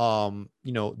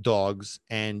 dogs,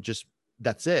 and just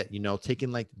that's it,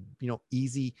 taking like,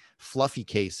 easy, fluffy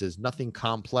cases, nothing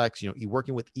complex, you're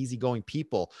working with easygoing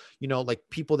people, like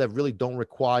people that really don't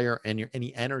require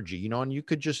any energy, and you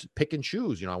could just pick and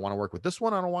choose, I want to work with this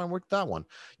one. I don't want to work with that one.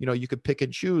 You could pick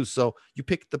and choose. So you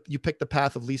pick the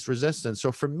path of least resistance.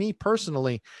 So for me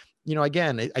personally,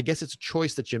 again, I guess it's a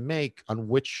choice that you make on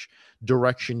which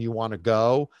direction you want to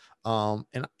go.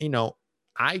 And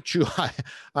I choose,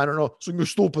 I don't know. So you're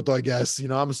stupid, I guess,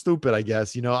 I'm stupid, I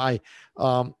guess,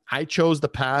 I chose the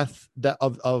path that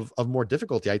of more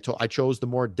difficulty. I chose the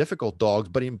more difficult dogs,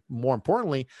 but more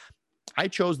importantly, I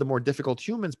chose the more difficult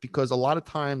humans because a lot of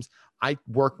times I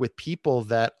work with people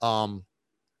that,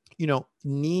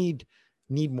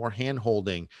 need more hand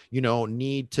holding,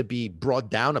 need to be brought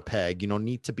down a peg, I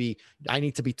need to be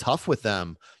tough with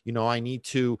them. I need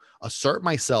to assert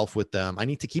myself with them. I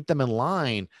need to keep them in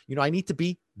line. I need to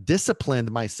be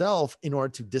disciplined myself in order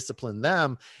to discipline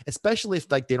them, especially if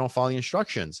like they don't follow the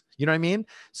instructions. You know what I mean?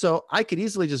 So I could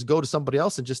easily just go to somebody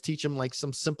else and just teach them like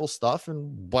some simple stuff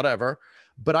and whatever.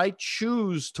 But I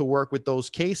choose to work with those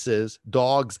cases,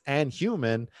 dogs and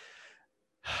human,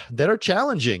 that are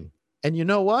challenging. And you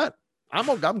know what?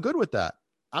 I'm good with that.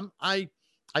 I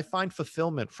find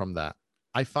fulfillment from that.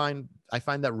 I find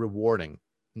that rewarding,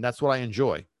 and that's what I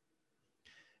enjoy.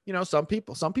 Some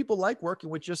people like working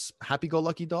with just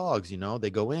happy-go-lucky dogs. They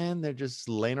go in, they're just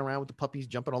laying around with the puppies,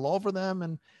 jumping all over them,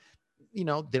 and they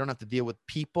don't have to deal with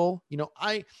people.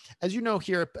 As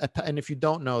here, and if you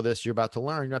don't know this, you're about to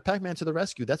learn. Pac-Man to the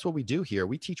rescue. That's what we do here.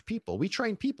 We teach people. We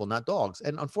train people, not dogs.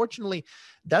 And unfortunately,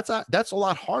 that's a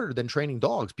lot harder than training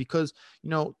dogs because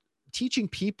teaching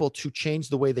people to change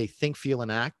the way they think, feel,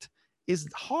 and act is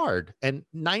hard. And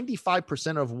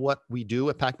 95% of what we do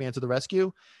at Pac-Man to the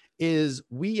Rescue is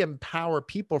we empower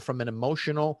people from an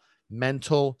emotional,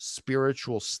 mental,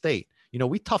 spiritual state.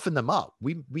 We toughen them up.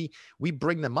 We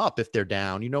bring them up if they're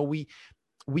down.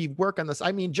 We work on this.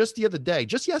 I mean, just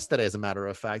yesterday, as a matter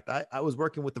of fact, I was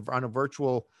working on a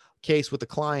virtual case with a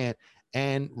client,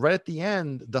 And right at the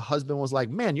end, the husband was like,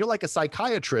 man, you're like a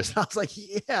psychiatrist. I was like,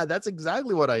 yeah, that's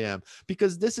exactly what I am.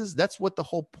 Because that's what the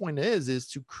whole point is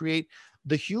to create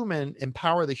the human,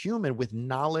 empower the human with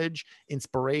knowledge,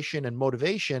 inspiration, and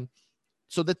motivation,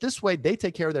 so that this way they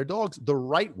take care of their dogs the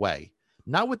right way,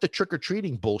 not with the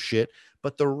trick-or-treating bullshit,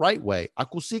 but the right way.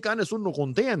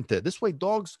 This way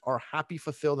dogs are happy,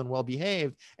 fulfilled, and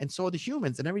well-behaved, and so are the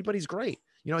humans, and everybody's great.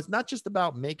 It's not just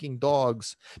about making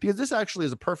dogs, because this actually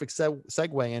is a perfect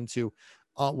segue into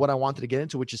what I wanted to get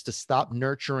into, which is to stop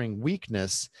nurturing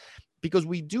weakness, because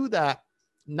we do that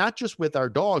not just with our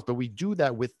dogs, but we do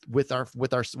that with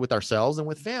ourselves and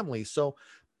with families. So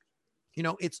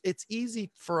it's easy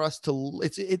for us to,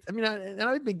 and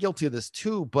I've been guilty of this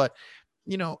too, but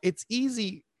it's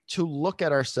easy to look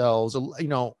at ourselves,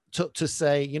 to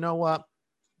say, you know what,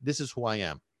 this is who I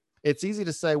am. It's easy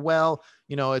to say, well,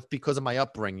 it's because of my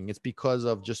upbringing. It's because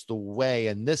of just the way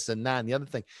and this and that and the other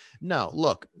thing. No,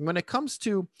 look, when it comes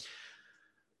to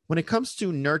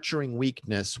nurturing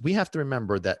weakness, we have to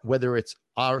remember that whether it's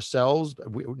ourselves,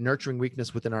 nurturing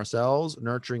weakness within ourselves,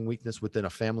 nurturing weakness within a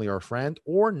family or a friend,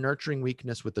 or nurturing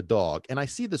weakness with the dog. And I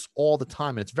see this all the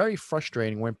time. And it's very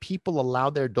frustrating when people allow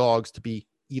their dogs to be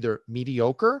either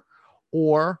mediocre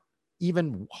or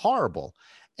even horrible.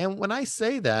 And when I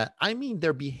say that, I mean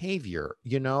their behavior,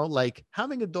 like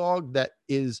having a dog that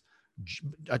is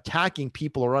attacking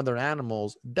people or other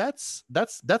animals. That's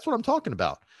what I'm talking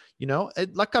about.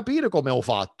 L'ha capito come ho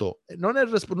fatto. Non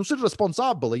sei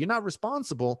responsabile. You're not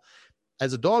responsible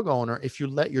as a dog owner if you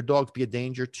let your dogs be a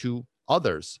danger to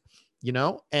others,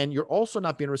 and you're also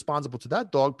not being responsible to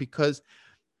that dog because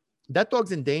that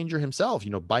dog's in danger himself,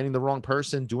 biting the wrong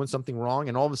person, doing something wrong.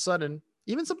 And all of a sudden,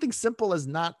 even something simple as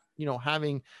not,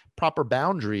 having proper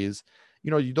boundaries,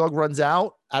 your dog runs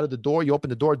out of the door, you open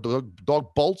the door, the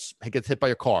dog bolts, and gets hit by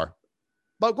a car.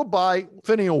 But goodbye,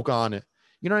 finio on it.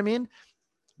 You know what I mean?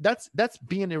 That's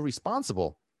being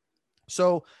irresponsible.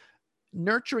 So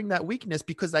nurturing that weakness,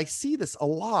 because I see this a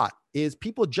lot, is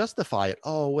people justify it.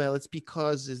 Oh, well, it's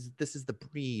because this is the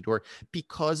breed, or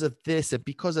because of this and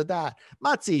because of that.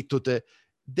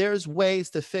 There's ways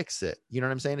to fix it. You know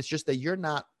what I'm saying? It's just that you're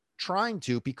not trying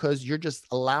to, because you're just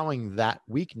allowing that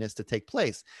weakness to take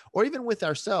place. Or even with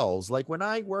ourselves, like when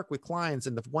I work with clients,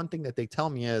 and the one thing that they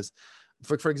tell me is,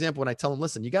 for example, when I tell them,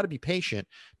 listen, you got to be patient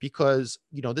because,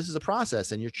 this is a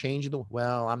process and you're changing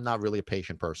well, I'm not really a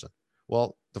patient person.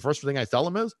 Well, the first thing I tell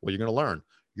them is, well, you're going to learn.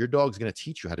 Your dog's going to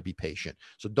teach you how to be patient.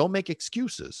 So don't make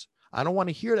excuses. I don't want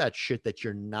to hear that shit that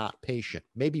you're not patient.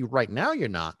 Maybe right now you're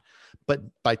not, but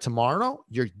by tomorrow,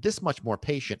 you're this much more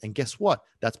patient. And guess what?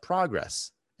 That's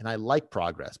progress. And I like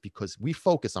progress because we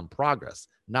focus on progress,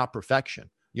 not perfection.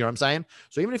 You know what I'm saying?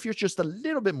 So even if you're just a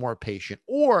little bit more patient,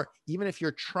 or even if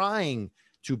you're trying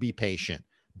to be patient,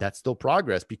 that's still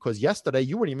progress, because yesterday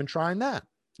you weren't even trying that.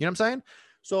 You know what I'm saying?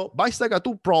 So basta che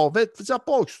tu provi, sei a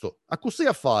posto. A così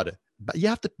a fare. But you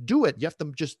have to do it. You have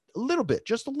to just a little bit.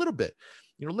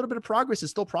 A little bit of progress is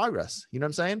still progress. You know what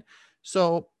I'm saying?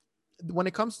 So when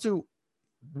it comes to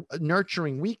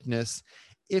nurturing weakness,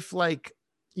 if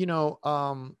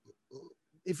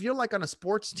if you're like on a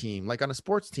sports team,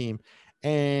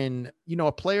 and,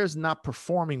 a player's not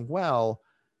performing well,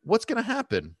 what's going to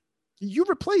happen? You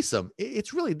replace them.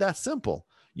 It's really that simple.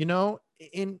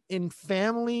 In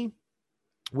family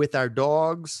with our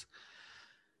dogs,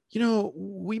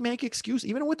 we make excuses.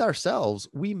 Even with ourselves,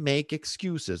 we make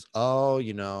excuses. Oh,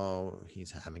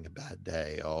 he's having a bad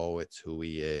day. Oh, it's who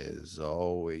he is.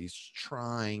 Oh, he's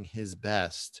trying his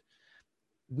best.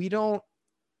 We don't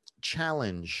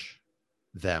challenge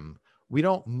them. We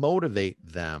don't motivate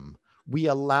them. We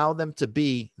allow them to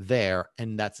be there,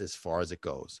 and that's as far as it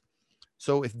goes.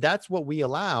 So if that's what we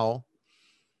allow,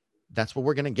 that's what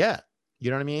we're going to get. You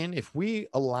know what I mean? If we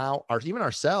allow even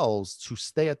ourselves to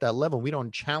stay at that level, we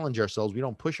don't challenge ourselves, we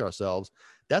don't push ourselves,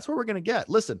 that's what we're going to get.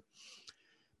 Listen,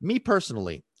 me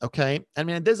personally, okay? I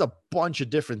mean, there's a bunch of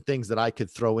different things that I could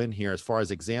throw in here as far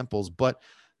as examples, but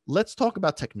let's talk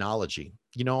about technology.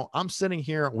 I'm sitting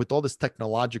here with all this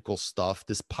technological stuff,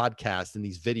 this podcast and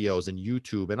these videos and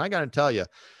YouTube. And I got to tell you,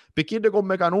 for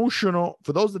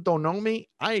those that don't know me,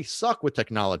 I suck with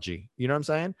technology. You know what I'm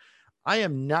saying? I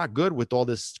am not good with all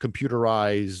this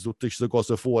computerized, all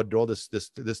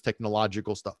this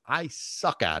technological stuff. I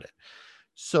suck at it.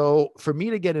 So for me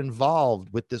to get involved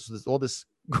with all this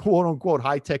quote unquote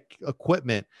high tech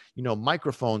equipment,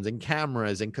 microphones and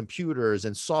cameras and computers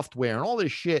and software and all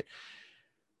this shit,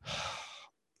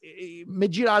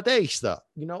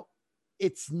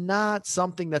 it's not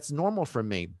something that's normal for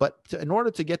me. But in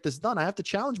order to get this done, I have to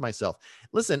challenge myself.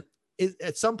 Listen,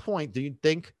 at some point, do you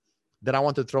think that I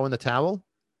want to throw in the towel?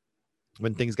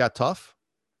 when things got tough.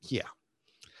 Yeah.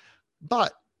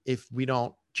 But if we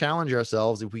don't challenge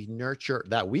ourselves, if we nurture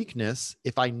that weakness,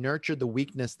 if I nurture the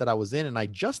weakness that I was in and I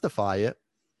justify it,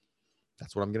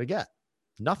 that's what I'm going to get.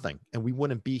 Nothing. And we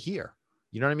wouldn't be here.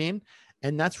 You know what I mean?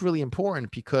 And that's really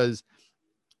important, because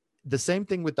the same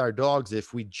thing with our dogs.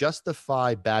 If we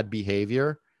justify bad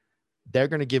behavior, they're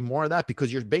going to give more of that,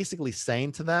 because you're basically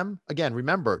saying to them, again,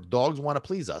 remember, dogs want to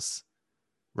please us,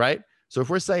 right? So if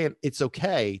we're saying it's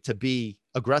okay to be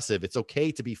aggressive, it's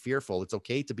okay to be fearful, it's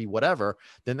okay to be whatever,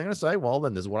 then they're going to say, well,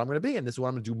 then this is what I'm going to be. And this is what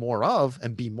I'm going to do more of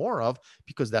and be more of,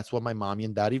 because that's what my mommy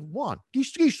and daddy want.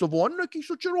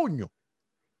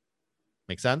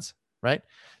 Make sense? Right?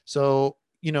 So,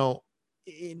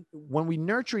 when we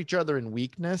nurture each other in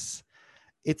weakness,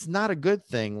 it's not a good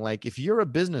thing. Like if you're a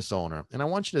business owner, and I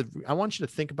want you to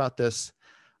think about this.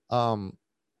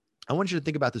 I want you to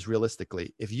think about this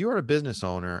realistically. If you're a business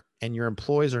owner and your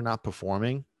employees are not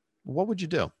performing, what would you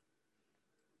do?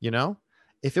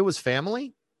 If it was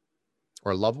family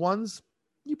or loved ones,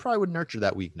 you probably would nurture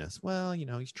that weakness. Well,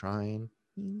 he's trying.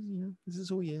 This is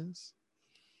who he is.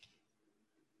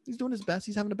 He's doing his best.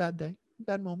 He's having a bad day,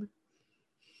 bad moment.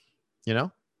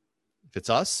 If it's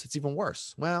us, it's even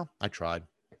worse. Well, I tried.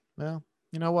 Well,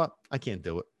 you know what? I can't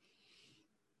do it.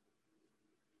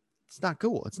 It's not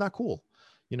cool. It's not cool.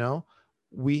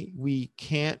 We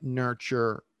can't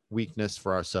nurture weakness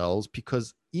for ourselves,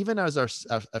 because even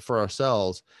for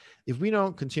ourselves, if we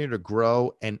don't continue to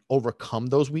grow and overcome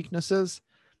those weaknesses,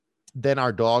 then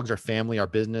our dogs, our family, our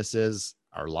businesses,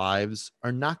 our lives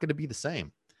are not going to be the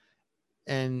same.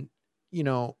 And,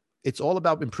 it's all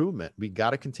about improvement. We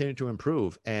got to continue to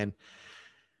improve. And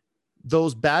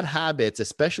those bad habits,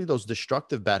 especially those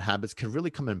destructive bad habits, can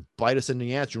really come and bite us in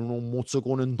the ass.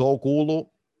 And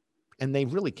they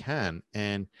really can.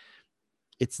 And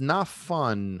it's not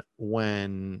fun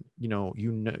when,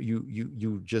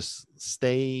 you just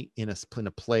stay in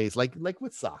a place like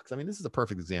with socks. I mean, this is a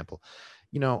perfect example.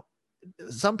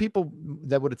 Some people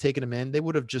that would have taken them in, they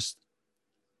would have just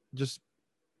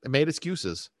made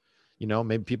excuses.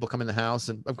 Maybe people come in the house,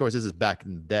 and of course this is back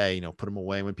in the day, put them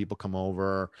away when people come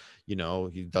over. He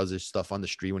does his stuff on the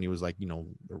street when he was like,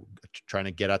 trying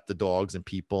to get at the dogs and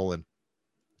people. And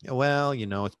well,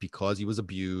 it's because he was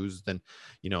abused, and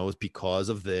it's because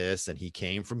of this, and he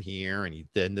came from here, and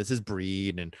then this is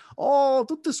breed, and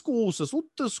tutte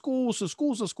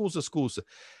scuse.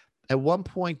 At one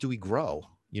point, do we grow?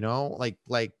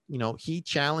 He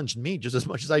challenged me just as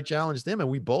much as I challenged him, and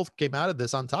we both came out of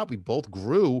this on top. We both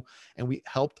grew, and we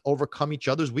helped overcome each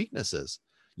other's weaknesses.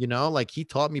 He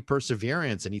taught me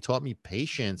perseverance, and he taught me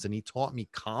patience, and he taught me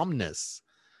calmness.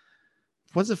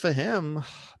 If it wasn't for him,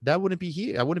 that wouldn't be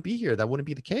here. I wouldn't be here. That wouldn't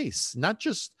be the case. Not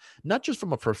just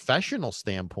from a professional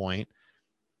standpoint,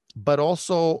 but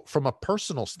also from a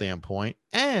personal standpoint,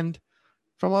 and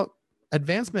from a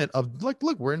advancement of look,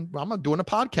 I'm doing a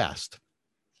podcast.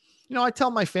 I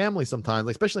tell my family sometimes,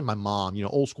 like, especially my mom,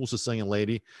 old school Sicilian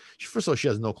lady. First of all, she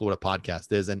has no clue what a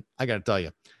podcast is. And I got to tell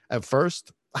you, at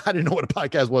first, I didn't know what a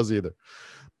podcast was either.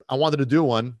 I wanted to do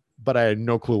one, but I had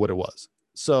no clue what it was.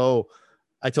 So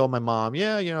I told my mom,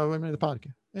 yeah, I made the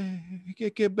podcast.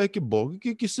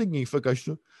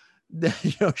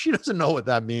 She doesn't know what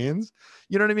that means.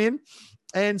 You know what I mean?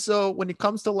 And so when it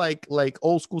comes to like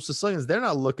old school Sicilians, they're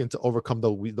not looking to overcome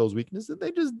those weaknesses.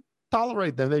 They just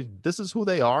tolerate them. This is who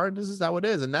they are, and this is how it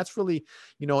is. And that's really,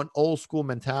 an old school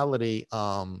mentality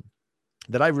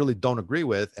that I really don't agree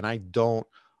with. And I don't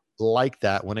like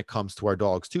that when it comes to our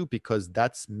dogs too, because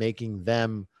that's making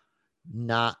them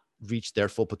not reach their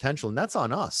full potential. And that's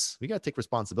on us. We got to take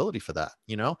responsibility for that,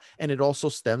 and it also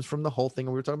stems from the whole thing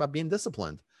we were talking about being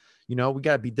disciplined. We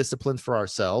got to be disciplined for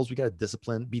ourselves. We got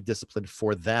to be disciplined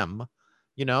for them,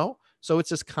 so it's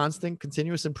just constant,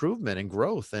 continuous improvement and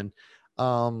growth. And,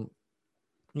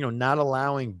 not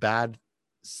allowing bad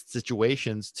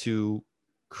situations to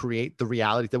create the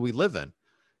reality that we live in,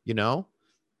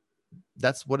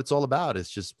 that's what it's all about. It's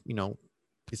just,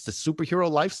 it's the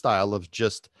superhero lifestyle of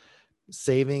just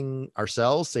saving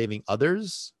ourselves, saving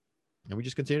others. And we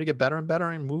just continue to get better and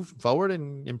better and move forward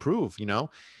and improve,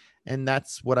 and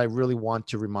that's what I really want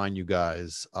to remind you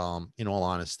guys, in all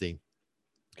honesty,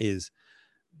 is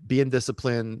being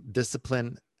disciplined,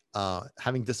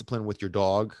 having discipline with your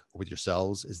dog or with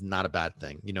yourselves is not a bad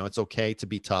thing. It's okay to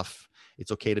be tough.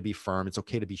 It's okay to be firm. It's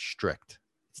okay to be strict.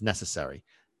 It's necessary,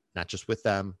 not just with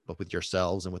them, but with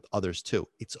yourselves and with others too.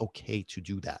 It's okay to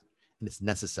do that. And it's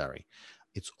necessary.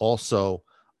 It's also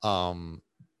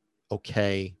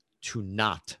okay to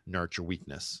not nurture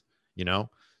weakness.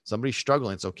 Somebody's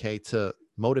struggling. It's okay to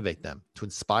motivate them, to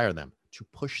inspire them, to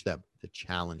push them, to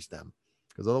challenge them.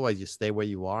 because otherwise you stay where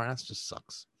you are. That just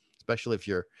sucks, especially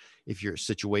if your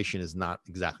situation is not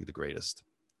exactly the greatest.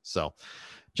 So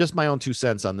just my own 2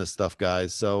 cents on this stuff,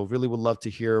 guys. So really would love to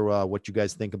hear what you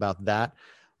guys think about that.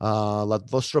 La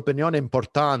vostra opinione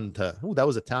importante. Oh, that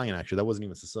was Italian, actually. That wasn't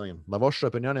even Sicilian. La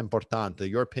vostra opinione importante.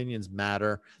 Your opinions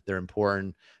matter. They're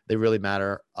important. They really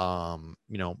matter.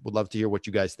 Would love to hear what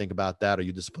you guys think about that. Are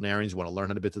you disciplinarians? You want to learn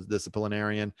how to be a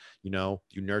disciplinarian? You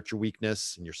nurture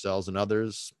weakness in yourselves and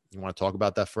others. You want to talk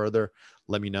about that further?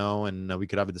 Let me know, and we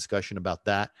could have a discussion about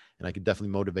that. And I could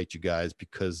definitely motivate you guys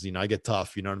because, I get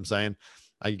tough. You know what I'm saying?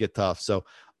 I get tough. So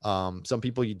some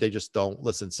people, they just don't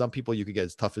listen. Some people you could get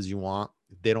as tough as you want.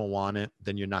 If they don't want it,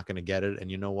 then you're not going to get it.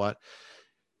 And you know what?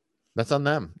 That's on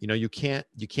them. You can't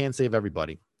save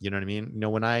everybody. You know what I mean?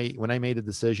 When I made a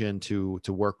decision to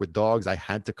work with dogs, I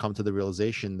had to come to the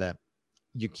realization that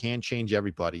you can't change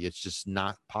everybody. It's just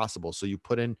not possible. So you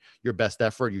put in your best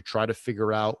effort. You try to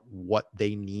figure out what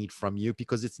they need from you,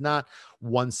 because it's not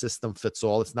one system fits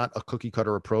all. It's not a cookie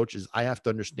cutter approach. I have to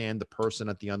understand the person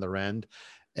at the other end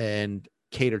and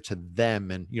cater to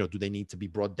them. And, do they need to be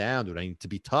brought down? Do I need to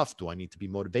be tough? Do I need to be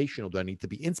motivational? Do I need to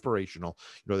be inspirational?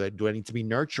 Do I need to be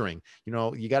nurturing?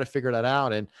 You got to figure that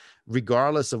out. And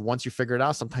regardless of, once you figure it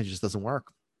out, sometimes it just doesn't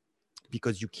work,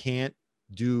 because you can't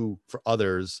do for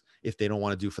others if they don't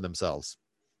want to do for themselves.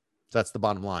 So that's the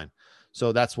bottom line.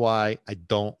 So that's why I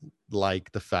don't like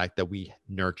the fact that we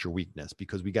nurture weakness,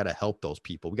 because we got to help those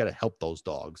people. We got to help those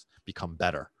dogs become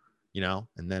better,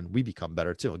 and then we become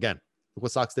better too. Again, look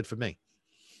what Socks did for me.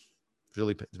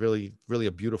 Really, really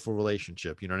a beautiful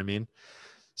relationship. You know what I mean?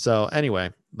 So anyway,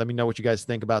 let me know what you guys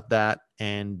think about that.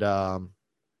 And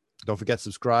don't forget,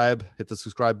 subscribe, hit the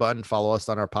subscribe button, follow us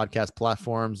on our podcast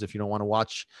platforms. If you don't want to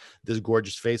watch this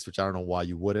gorgeous face, which I don't know why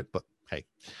you wouldn't, but hey,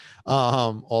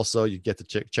 also you get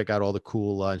to check out all the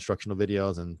cool instructional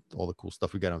videos and all the cool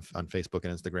stuff we got on Facebook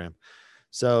and Instagram.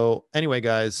 So anyway,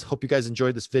 guys, hope you guys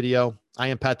enjoyed this video. I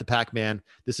am Pat the Pac-Man.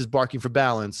 This is Barking for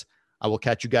Balance. I will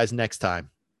catch you guys next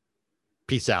time.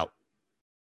 Peace out.